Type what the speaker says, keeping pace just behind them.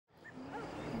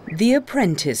The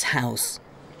Apprentice House.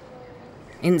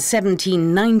 In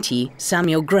 1790,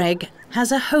 Samuel Gregg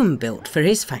has a home built for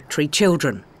his factory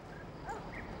children.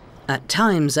 At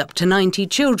times, up to 90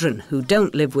 children who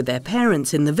don't live with their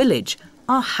parents in the village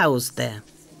are housed there.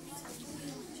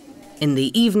 In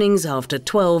the evenings, after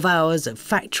 12 hours of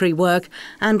factory work,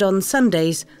 and on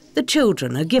Sundays, the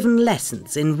children are given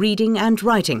lessons in reading and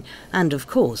writing, and of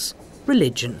course,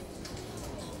 religion.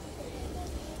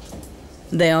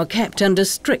 They are kept under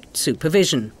strict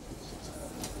supervision.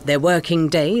 Their working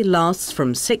day lasts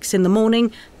from 6 in the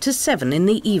morning to 7 in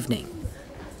the evening.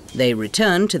 They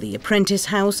return to the apprentice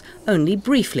house only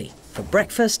briefly for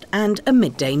breakfast and a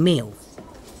midday meal.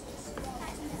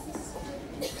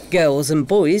 Girls and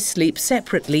boys sleep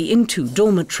separately in 2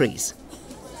 dormitories.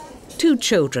 2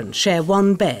 children share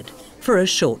 1 bed for a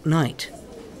short night.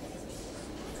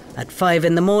 At 5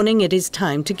 in the morning it is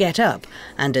time to get up,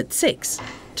 and at 6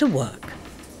 to work.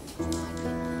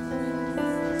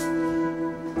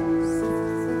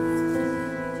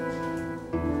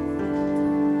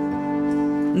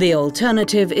 The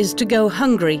alternative is to go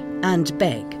hungry and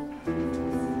beg.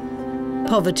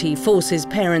 Poverty forces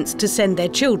parents to send their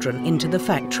children into the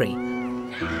factory.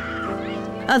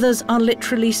 Others are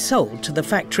literally sold to the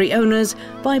factory owners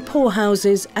by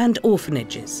poorhouses and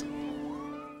orphanages.